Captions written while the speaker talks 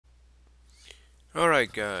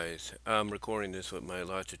Alright guys, I'm recording this with my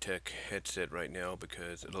Logitech headset right now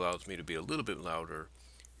because it allows me to be a little bit louder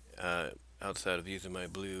uh, outside of using my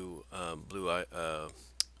blue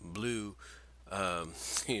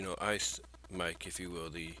ice mic, if you will,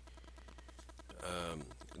 the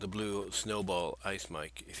blue snowball ice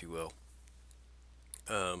mic, if you will.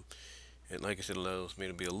 Um, and like I said, it allows me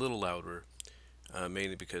to be a little louder,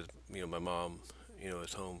 mainly because my mom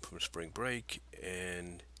is home from spring break,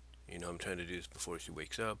 and I'm trying to do this before she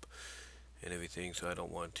wakes up and everything, so I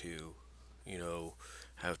don't want to, you know,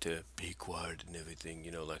 have to be quiet and everything,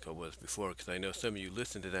 like I was before. Because I know some of you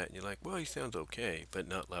listen to that and you're like, well, he sounds okay, but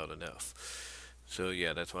not loud enough. So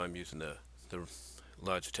yeah, that's why I'm using the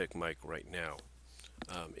Logitech mic right now,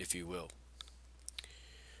 if you will.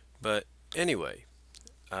 But anyway,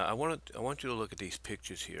 I want you to look at these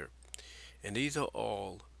pictures here, and these are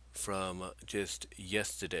all from just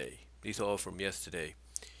yesterday. These are all from yesterday.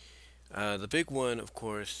 The big one, of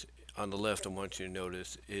course, on the left, I want you to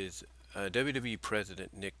notice is WWE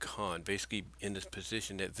President Nick Khan, basically in this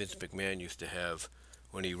position that Vince McMahon used to have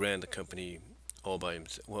when he ran the company all by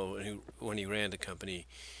himself. Well, when he ran the company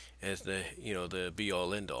as the be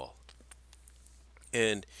all end all.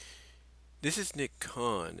 And this is Nick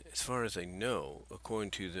Khan, as far as I know,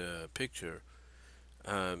 according to the picture,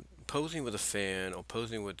 posing with a fan or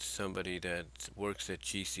posing with somebody that works at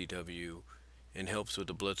GCW and helps with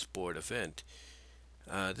the Bloodsport event.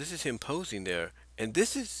 This is him posing there, and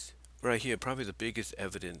this is right here probably the biggest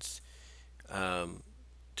evidence um,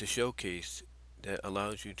 to showcase that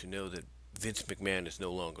allows you to know that Vince McMahon is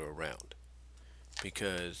no longer around.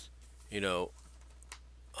 Because, you know,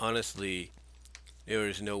 honestly, there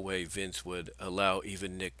is no way Vince would allow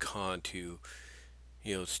even Nick Khan to,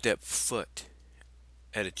 step foot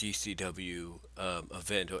at a GCW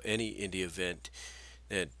event or any indie event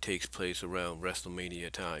that takes place around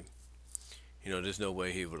WrestleMania time. There's no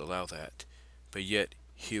way he would allow that. But yet,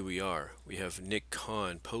 here we are. We have Nick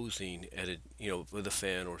Khan posing at with a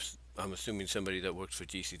fan, or I'm assuming somebody that works for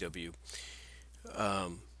GCW.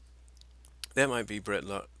 Um, that might be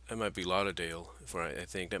that might be Lauderdale, for I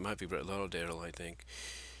think that might be Brett Lauderdale, I think.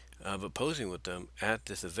 But posing with them at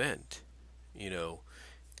this event, you know,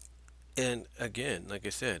 and again, like I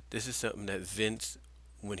said, this is something that Vince,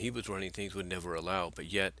 when he was running things, would never allow. But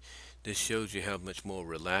yet, this shows you how much more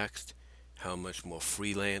relaxed, how much more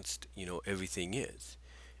freelanced, everything is.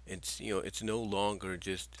 It's no longer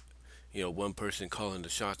just, one person calling the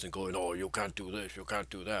shots and going, oh, you can't do this, you can't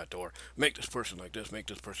do that, or make this person like this, make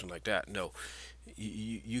this person like that. No,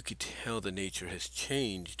 you could tell the nature has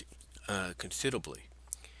changed considerably.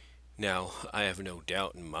 Now, I have no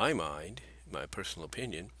doubt in my mind, my personal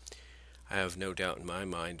opinion, I have no doubt in my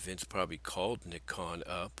mind Vince probably called Nick Khan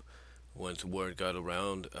up once word got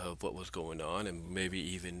around of what was going on, and maybe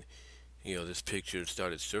even, this picture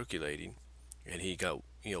started circulating and he got,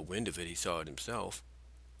 wind of it, he saw it himself.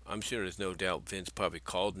 I'm sure there's no doubt Vince probably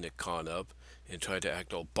called Nick Khan up and tried to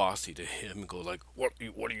act all bossy to him and go like, what are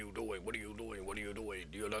you doing? What are you doing? What are you doing?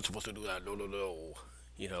 You're not supposed to do that. No, no, no.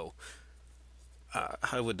 You know,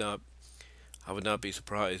 I would not be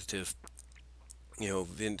surprised if,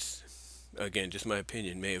 Vince, again, just my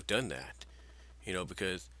opinion, may have done that.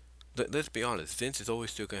 Because let's be honest, Vince is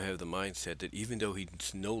always still going to have the mindset that even though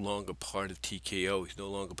he's no longer part of TKO, he's no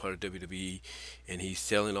longer part of WWE, and he's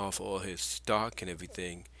selling off all his stock and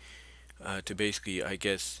everything to basically,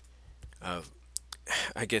 uh,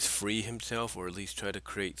 I guess, free himself or at least try to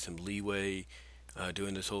create some leeway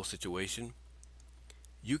during this whole situation.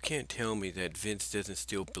 You can't tell me that Vince doesn't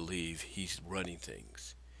still believe he's running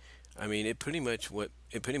things. I mean, it pretty much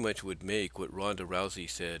would make what Ronda Rousey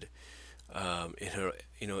said in her,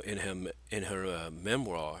 in her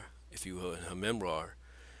memoir, if you will, in her memoir,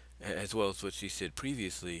 as well as what she said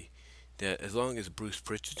previously, that as long as Bruce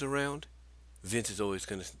Pritchard's around, Vince is always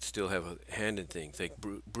going to still have a hand in things. Like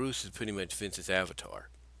Bruce is pretty much Vince's avatar.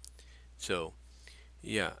 So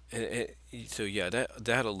yeah, so yeah,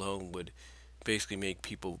 that alone would basically make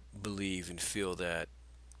people believe and feel that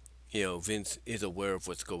Vince is aware of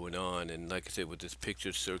what's going on. And like I said, with this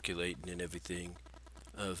picture circulating and everything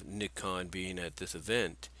of Nick Khan being at this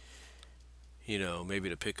event, maybe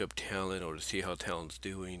to pick up talent or to see how talent's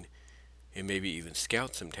doing, and maybe even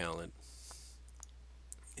scout some talent.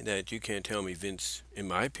 That you can't tell me Vince, in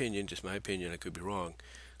my opinion, just my opinion, I could be wrong,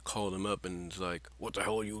 called him up and was like, "What the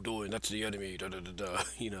hell are you doing? That's the enemy." Da da da da.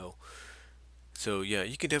 So yeah,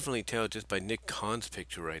 you can definitely tell just by Nick Khan's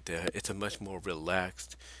picture right there. It's a much more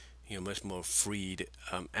relaxed, much more freed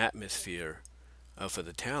atmosphere for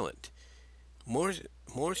the talent. More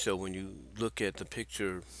more so when you look at the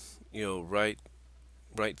picture, right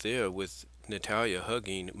there with Natalia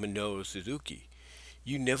hugging Minoru Suzuki.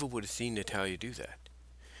 you never would have seen Natalia do that.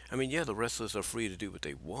 I mean, yeah, the wrestlers are free to do what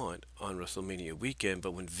they want on WrestleMania weekend,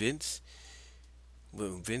 but when Vince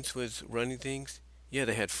was running things, yeah,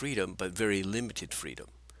 they had freedom, but very limited freedom.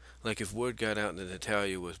 Like if word got out that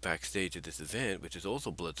Natalia was backstage at this event, which is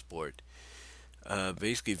also Bloodsport,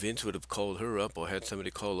 basically Vince would have called her up, or had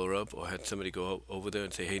somebody call her up, or had somebody go over there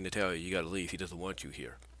and say, "Hey, Natalia, you got to leave. He doesn't want you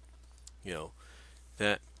here." You know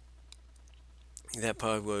that that's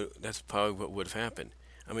probably what would have happened.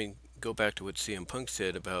 I mean, go back to what CM Punk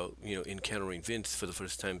said about encountering Vince for the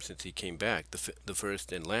first time since he came back, the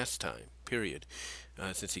first and last time, period,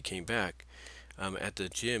 since he came back, at the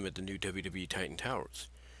gym at the new WWE Titan Towers.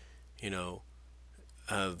 You know,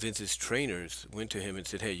 Vince's trainers went to him and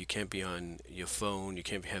said, "Hey, you can't be on your phone. You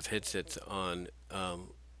can't have headsets on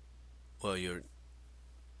while you're,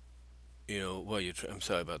 I'm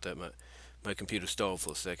sorry about that. My computer stalled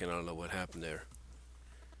for a second. I don't know what happened there.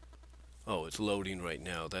 Oh, it's loading right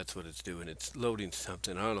now. That's what it's doing. It's loading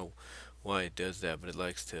something. I don't know why it does that, but it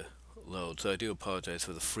likes to load. So I do apologize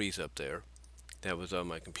for the freeze up there. That was on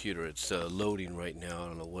my computer. It's loading right now. I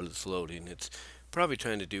don't know what it's loading. It's probably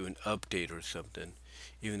trying to do an update or something.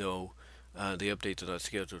 Even though the updates are not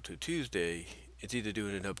scheduled to Tuesday, it's either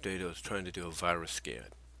doing an update or it's trying to do a virus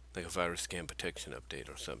scan, like a virus scan protection update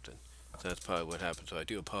or something. So that's probably what happened. So I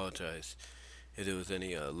do apologize if there was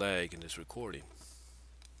any lag in this recording.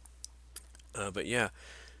 But yeah,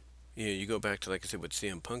 you go back to, like I said, what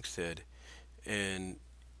CM Punk said, and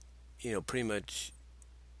pretty much,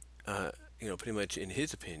 uh, pretty much in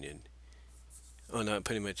his opinion, well, not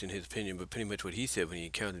pretty much in his opinion, but pretty much what he said when he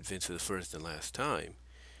encountered Vince for the first and last time,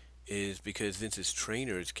 is because Vince's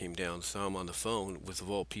trainers came down, saw him on the phone with,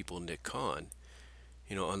 of all people, Nick Khan,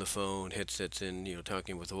 on the phone, headsets in,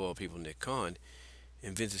 talking with, of all people, Nick Khan,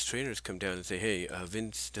 and Vince's trainers come down and say, "Hey,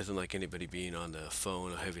 Vince doesn't like anybody being on the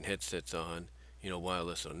phone or having headsets on,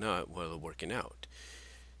 wireless or not, while they're working out."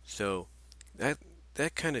 So that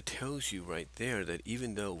that kind of tells you right there that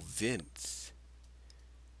even though Vince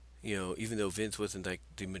wasn't like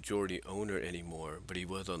the majority owner anymore, but he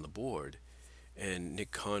was on the board, and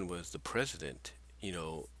Nick Khan was the president,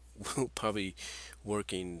 probably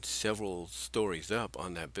working several stories up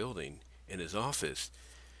on that building in his office.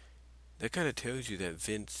 That kind of tells you that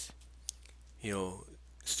Vince, you know,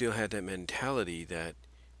 still had that mentality that,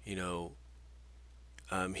 you know,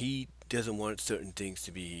 he doesn't want certain things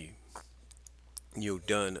to be,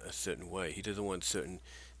 done a certain way. He doesn't want certain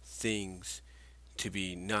things to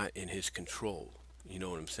be not in his control. You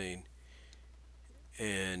know what I'm saying?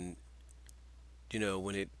 And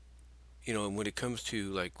when it comes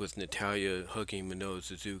to like with Natalia hugging Minoru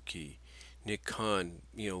Suzuki, Nick Khan,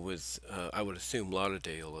 with I would assume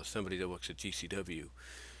Lauderdale or somebody that works at GCW,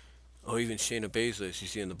 or even Shayna Baszler, as you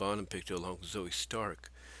see in the bottom picture, along with Zoe Stark,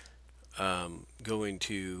 going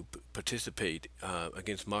to participate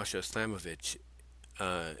against Masha Slamovich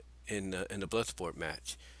in the Bloodsport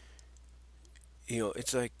match.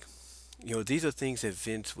 It's like, these are things that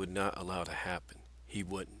Vince would not allow to happen. He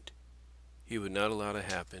wouldn't. He would not allow to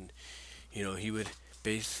happen. He would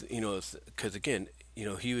because again,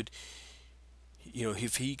 he would,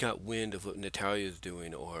 if he got wind of what Natalia's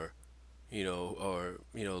doing, or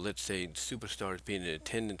let's say superstars being in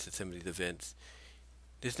attendance at some of these events,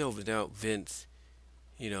 there's no doubt Vince,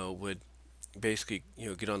 would basically,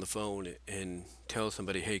 get on the phone and tell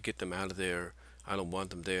somebody, "Hey, get them out of there. I don't want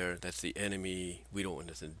them there. That's the enemy. We don't want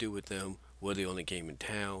nothing to do with them. We're the only game in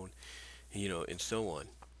town," and so on.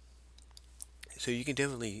 So you can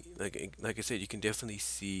definitely, like I said, you can definitely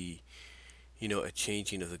see, a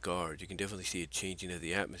changing of the guard. You can definitely see a changing of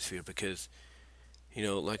the atmosphere because,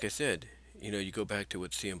 like I said, you go back to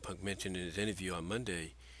what CM Punk mentioned in his interview on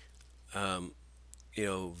Monday. Um,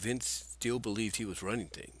 Vince still believed he was running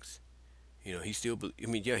things. He still, I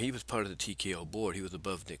mean, yeah, he was part of the TKO board. He was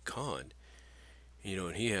above Nick Khan,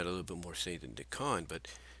 and he had a little bit more say than Nick Khan. But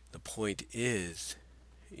the point is,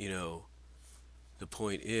 you know, the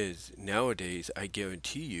point is, nowadays, I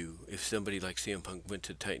guarantee you, if somebody like CM Punk went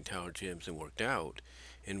to Titan Tower gyms and worked out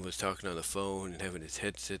and was talking on the phone and having his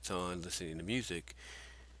headsets on, listening to music,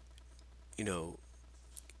 you know,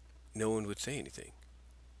 no one would say anything.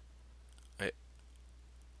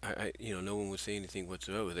 I, no one would say anything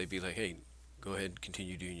whatsoever. They'd be like, "Hey, go ahead and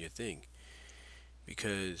continue doing your thing,"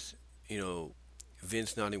 because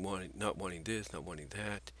Vince not wanting this, not wanting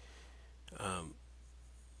that. Um,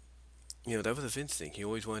 that was a Vince thing. He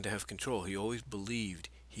always wanted to have control. He always believed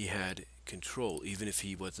he had control, even if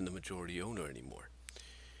he wasn't the majority owner anymore.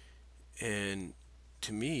 And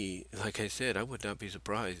to me, like I said, I would not be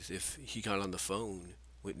surprised if he got on the phone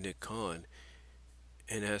with Nick Khan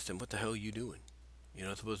and asked him, "What the hell are you doing? You're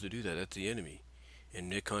not supposed to do that. That's the enemy." And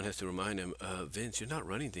Nick Khan has to remind him, Vince, you're not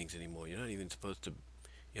running things anymore. You're not even supposed to.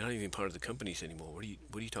 You're not even part of the companies anymore. What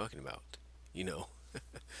are you talking about? You know.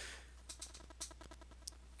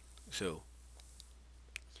 So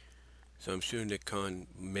so I'm sure Nick Khan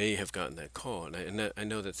may have gotten that call, and I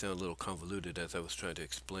know that sounded a little convoluted as I was trying to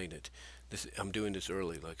explain it. I'm doing this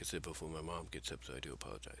early, like I said, before my mom gets up, so I do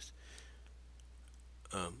apologize.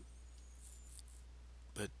 Um,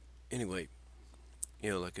 but anyway,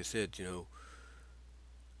 like I said,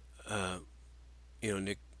 uh,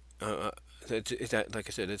 Nick, it's that, like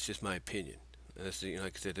I said, that's just my opinion.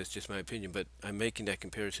 Like I said, that's just my opinion. But I'm making that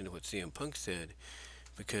comparison to what CM Punk said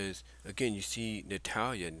because, again, you see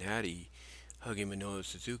Natalia, Natty, hugging Minoru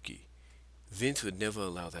Suzuki. Vince would never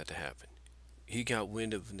allow that to happen. He got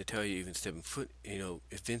wind of Natalia even stepping foot.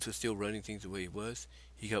 If Vince was still running things the way he was,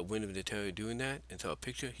 he got wind of Natalia doing that and saw a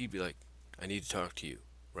picture, he'd be like, I need to talk to you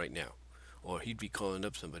right now. Or he'd be calling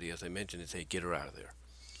up somebody, as I mentioned, and say, get her out of there.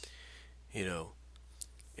 You know,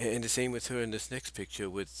 and the same with her in this next picture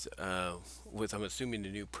with I'm assuming the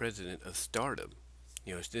new president of Stardom.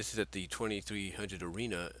 This is at the 2300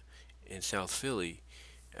 Arena in South Philly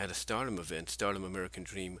at a Stardom event, Stardom American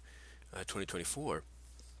Dream 2024.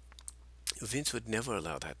 Vince would never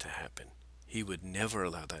allow that to happen. He would never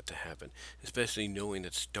allow that to happen, especially knowing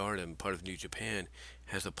that Stardom, part of New Japan,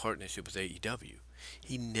 has a partnership with AEW.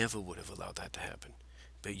 He never would have allowed that to happen.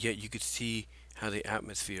 But yet you could see how the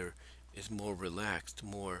atmosphere is more relaxed,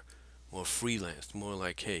 more freelance, more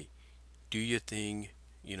like, hey, do your thing,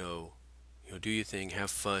 do your thing,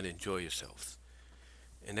 have fun, enjoy yourselves.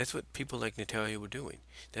 And that's what people like Natalia were doing.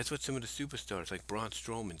 That's what some of the superstars like Braun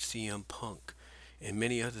Strowman, CM Punk, and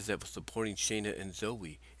many others that were supporting Shayna and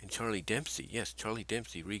Zoe and Charlie Dempsey. Yes, Charlie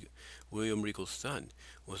Dempsey, William Regal's son,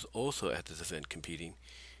 was also at this event competing,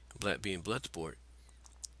 being Bloodsport.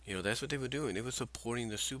 That's what they were doing. They were supporting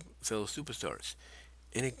the fellow superstars.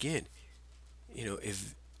 And again,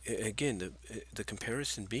 if again the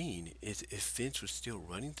comparison being is if Vince was still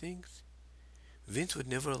running things, Vince would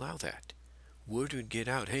never allow that. Word would get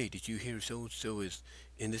out, hey, did you hear so and so is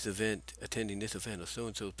in this event, attending this event, or so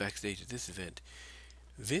and so is backstage at this event?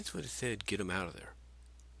 Vince would have said, get him out of there.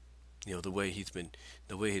 The way he'd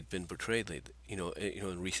been portrayed lately,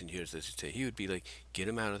 in recent years, as you say, he would be like, get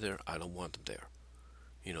him out of there. I don't want them there.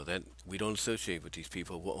 That we don't associate with these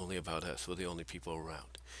people. We're only about us. We're the only people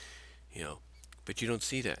around. But you don't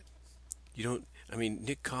see that. You don't. I mean,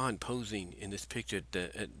 Nick Khan posing in this picture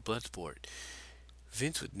at Bloodsport.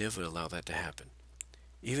 Vince would never allow that to happen.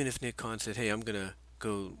 Even if Nick Khan said, hey, I'm going to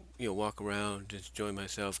go, walk around, just enjoy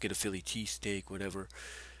myself, get a Philly cheesesteak, whatever.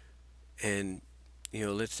 And,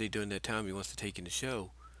 let's say during that time he wants to take in the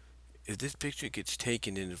show. If this picture gets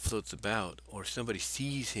taken and it floats about, or somebody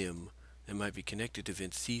sees him that might be connected to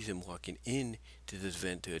Vince, sees him walking in to this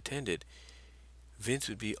event to attend it, Vince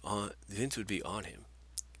would be on him.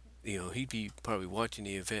 He'd be probably watching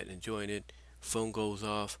the event, enjoying it. Phone goes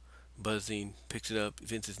off, buzzing, picks it up.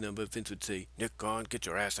 Vince's number. Vince would say, "Nick Khan, get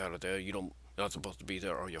your ass out of there. You're not supposed to be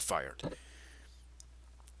there, or you're fired."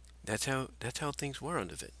 That's how things were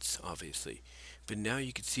under Vince, obviously. But now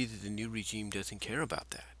you can see that the new regime doesn't care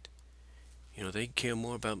about that. They care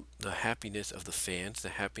more about the happiness of the fans, the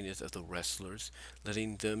happiness of the wrestlers,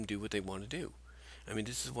 letting them do what they want to do. I mean,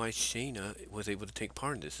 this is why Shayna was able to take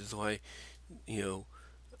part in this. This is why, you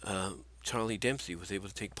know, Charlie Dempsey was able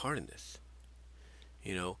to take part in this.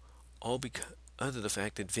 You know, all because of the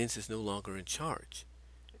fact that Vince is no longer in charge,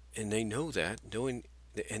 and they know that,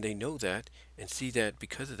 and see that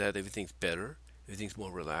because of that, everything's better, everything's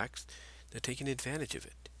more relaxed. They're taking advantage of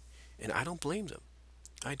it, and I don't blame them.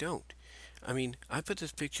 I don't. I mean, I put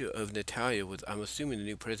this picture of Natalia with, I'm assuming, the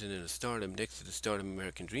new president of Stardom next to the Stardom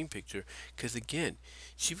American Dream picture, because again,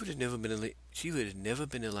 she would have never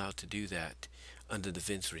been allowed to do that under the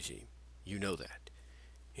Vince regime. You know that.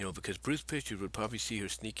 Because Bruce Pritchard would probably see her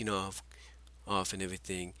sneaking off and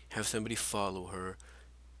everything, have somebody follow her,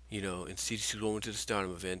 and see she's going to the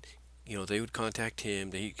Stardom event. They would contact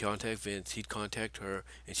him, he'd contact Vince, he'd contact her,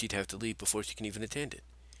 and she'd have to leave before she can even attend it.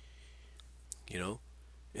 You know?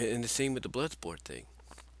 And the same with the Bloodsport thing.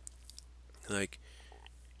 Like,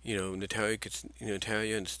 Natalia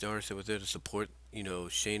and the stars that were there to support,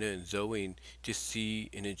 Shayna and Zoe and just see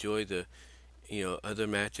and enjoy the, other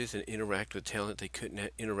matches and interact with talent they couldn't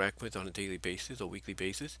interact with on a daily basis or weekly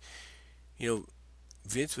basis.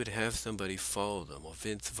 Vince would have somebody follow them, or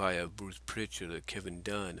Vince via Bruce Pritchard or Kevin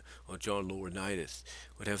Dunn or John Laurinaitis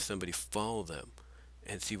would have somebody follow them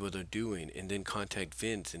and see what they're doing, and then contact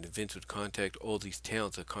Vince, and Vince would contact all these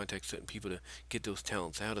talents or contact certain people to get those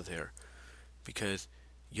talents out of there, because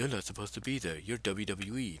you're not supposed to be there. You're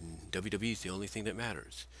WWE, and WWE is the only thing that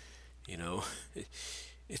matters. You know,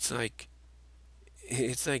 it's like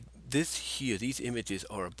it's like this here. These images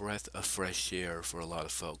are a breath of fresh air for a lot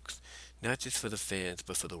of folks, not just for the fans,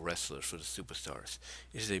 but for the wrestlers, for the superstars.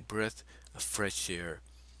 It is a breath of fresh air,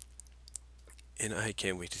 and I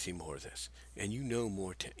can't wait to see more of this. And you know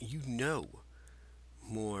more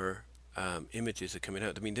images are coming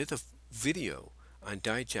out. I mean, there's a video on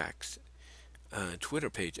Dijak's Twitter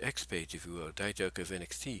page, X page, if you will, Dijak of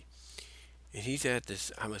NXT, and he's at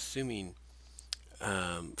this. I'm assuming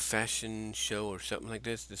fashion show or something like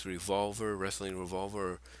this. This revolver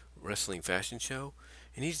wrestling fashion show,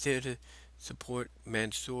 and he's there to support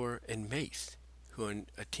Mansoor and Mace, who are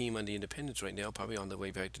a team on the independents right now, probably on their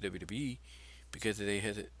way back to WWE because they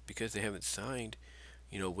haven't signed,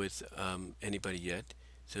 with anybody yet.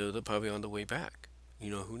 So they're probably on the way back.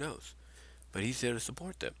 Who knows? But he's there to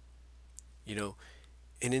support them. You know,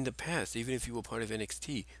 and in the past, even if you were part of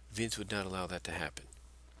NXT, Vince would not allow that to happen.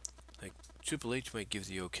 Like Triple H might give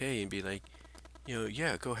the okay and be like,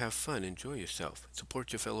 yeah, go have fun, enjoy yourself,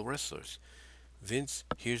 support your fellow wrestlers. Vince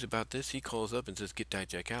hears about this, he calls up and says, get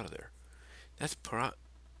Dijak out of there.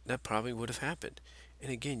 That probably would have happened.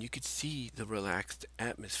 And again, you could see the relaxed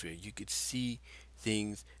atmosphere. You could see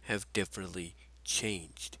things have definitely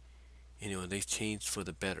changed. And they've changed for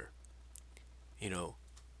the better. You know,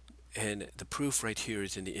 and the proof right here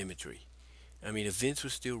is in the imagery. I mean, if Vince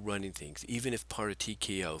was still running things, even if part of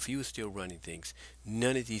TKO, if he was still running things,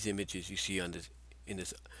 none of these images you see on this in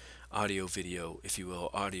this audio video, if you will,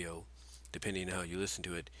 audio, depending on how you listen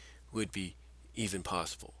to it, would be even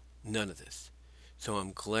possible. None of this. So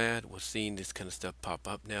I'm glad we're seeing this kind of stuff pop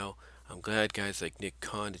up now. I'm glad guys like Nick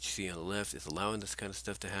Khan that you see on the left is allowing this kind of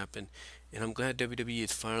stuff to happen. And I'm glad WWE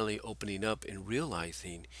is finally opening up and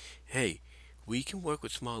realizing, hey, we can work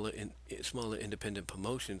with smaller independent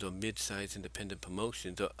promotions or mid-sized independent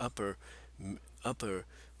promotions or upper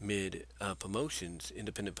mid promotions,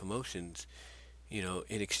 independent promotions. In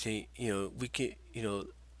exchange, we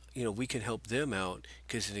can help them out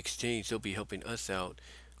because in exchange they'll be helping us out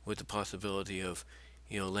with the possibility of,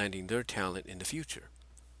 landing their talent in the future.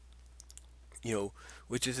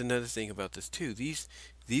 Which is another thing about this too. These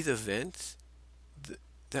events,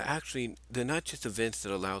 they're not just events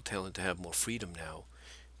that allow talent to have more freedom now,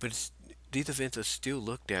 but these events are still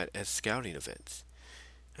looked at as scouting events.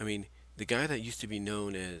 I mean, the guy that used to be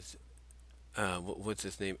known as what's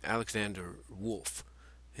his name, Alexander Wolf.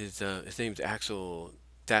 His name's Axel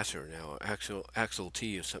Thatcher now, Axel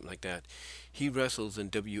T or something like that. He wrestles in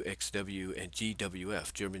WXW and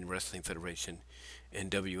GWF, German Wrestling Federation, and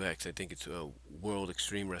WX. I think it's World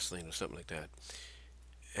Extreme Wrestling or something like that.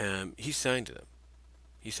 He signed to them.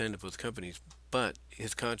 He signed up with companies, but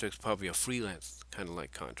his contract's probably a freelance kind of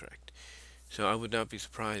like contract. So I would not be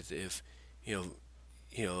surprised if,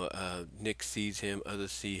 Nick sees him,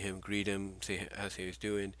 others see him, greet him, ask how he's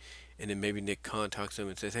doing, and then maybe Nick Khan talks to him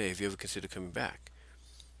and says, "Hey, have you ever considered coming back?"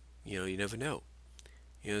 You never know.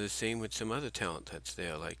 The same with some other talent that's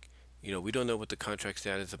there. Like, we don't know what the contract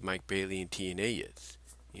status of Mike Bailey and TNA is.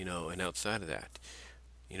 And outside of that,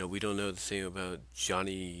 we don't know the same about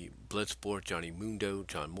Johnny Bloodsport, Johnny Mundo,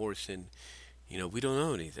 John Morrison. We don't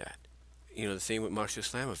know any of that. The same with Marshall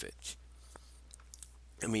Slamovich.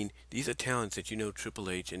 I mean, these are talents that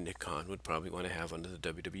Triple H and Nick Khan would probably want to have under the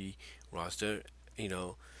WWE roster,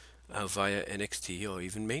 via NXT or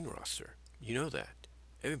even main roster. You know that.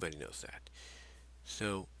 Everybody knows that.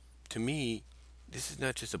 So, to me, this is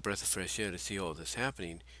not just a breath of fresh air to see all this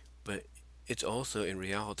happening, but it's also in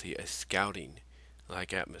reality a scouting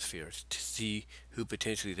like atmospheres to see who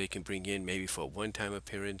potentially they can bring in maybe for a one-time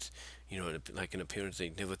appearance, like an appearance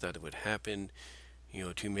they never thought it would happen,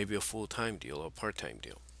 to maybe a full-time deal or a part-time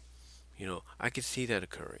deal. I could see that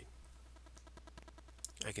occurring.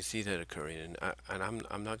 I can see that occurring, and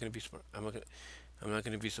I'm not going to be I'm not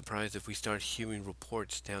going to be surprised if we start hearing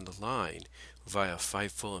reports down the line via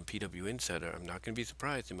Fightful and PW Insider. I'm not going to be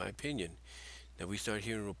surprised, in my opinion, that we start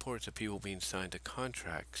hearing reports of people being signed to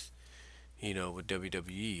contracts, with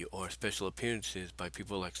WWE or special appearances by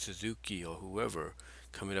people like Suzuki or whoever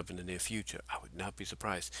coming up in the near future. I would not be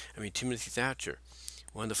surprised. I mean, Timothy Thatcher,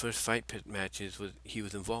 one of the first fight pit matches he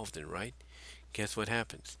was involved in, right? Guess what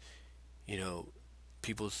happens?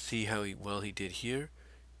 People see how well he did here.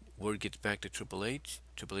 Word gets back to Triple H.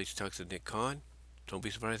 Triple H talks to Nick Khan. Don't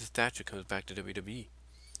be surprised if Thatcher comes back to WWE.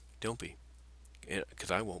 Don't be.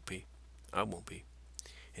 Because I won't be. I won't be.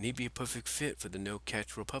 And he'd be a perfect fit for the No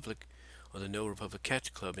Catch Republic or the No Republic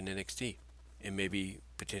Catch Club in NXT. And maybe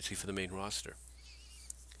potentially for the main roster.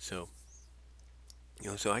 So,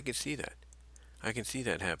 so I can see that. I can see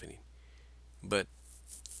that happening. But,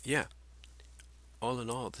 yeah. all in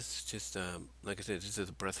all, this is just like I said, this is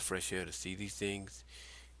a breath of fresh air to see these things.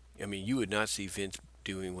 I mean, you would not see Vince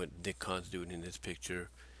doing what Nick Khan's doing in this picture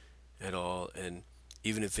at all. And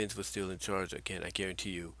even if Vince was still in charge, again, I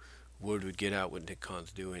guarantee you, word would get out what Nick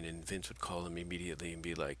Khan's doing, and Vince would call him immediately and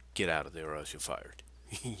be like, "Get out of there, or else you're fired."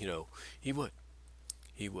 You know, he would.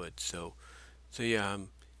 He would. So yeah,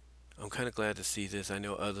 I'm kind of glad to see this. I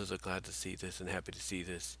know others are glad to see this and happy to see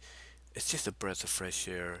this. It's just a breath of fresh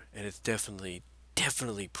air, and it's definitely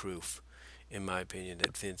proof, in my opinion,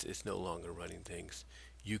 that Vince is no longer running things.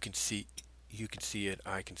 You can see, you can see it.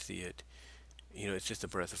 I can see it. You know, it's just a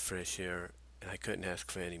breath of fresh air, and I couldn't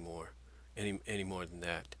ask for any more than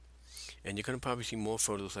that. And you're gonna probably see more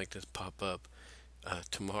photos like this pop up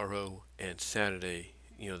tomorrow and Saturday.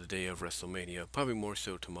 You know, the day of WrestleMania. Probably more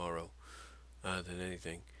so tomorrow than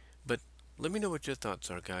anything. But let me know what your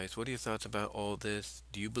thoughts are, guys. What are your thoughts about all this?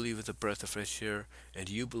 Do you believe it's a breath of fresh air? And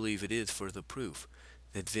do you believe it is further proof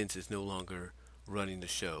that Vince is no longer running the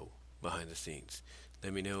show behind the scenes?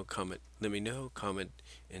 Let me know. Comment. Let me know. Comment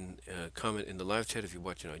in the live chat if you're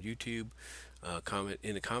watching on YouTube. Comment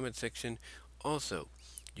in the comment section. Also,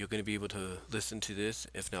 you're going to be able to listen to this,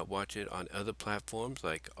 if not watch it, on other platforms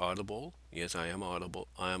like Audible. Yes, I am Audible.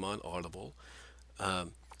 I am on Audible.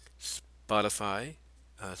 Um, Spotify,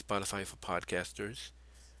 Spotify for podcasters,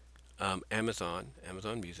 Amazon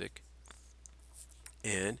Music,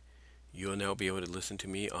 and you'll now be able to listen to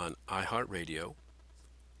me on iHeartRadio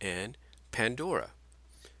and Pandora.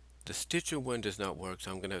 The Stitcher one does not work,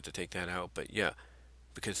 so I'm gonna have to take that out. But yeah,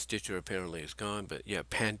 because Stitcher apparently is gone. But yeah,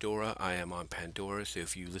 Pandora, I am on Pandora. So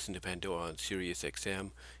if you listen to Pandora on Sirius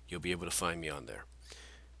XM, you'll be able to find me on there.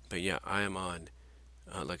 But yeah, I am on.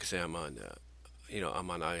 Like I say, I'm on.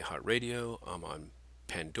 I'm on iHeartRadio. I'm on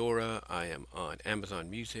Pandora. I am on Amazon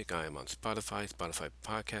Music. I am on Spotify, Spotify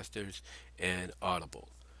Podcasters, and Audible.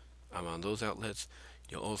 I'm on those outlets.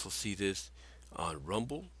 You'll also see this on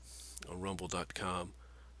Rumble, on rumble.com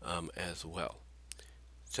as well.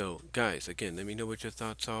 So, guys, again, let me know what your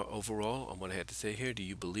thoughts are overall on what I had to say here. Do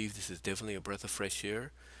you believe this is definitely a breath of fresh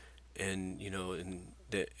air? And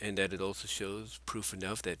that it also shows proof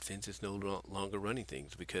enough that Vince is no longer running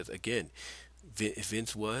things, because again, if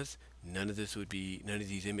Vince was, none of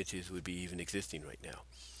these images would be even existing right now.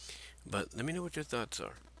 But let me know what your thoughts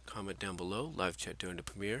are. Comment down below, live chat during the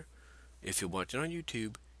premiere if you're watching on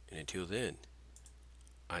YouTube, and until then,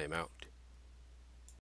 I am out.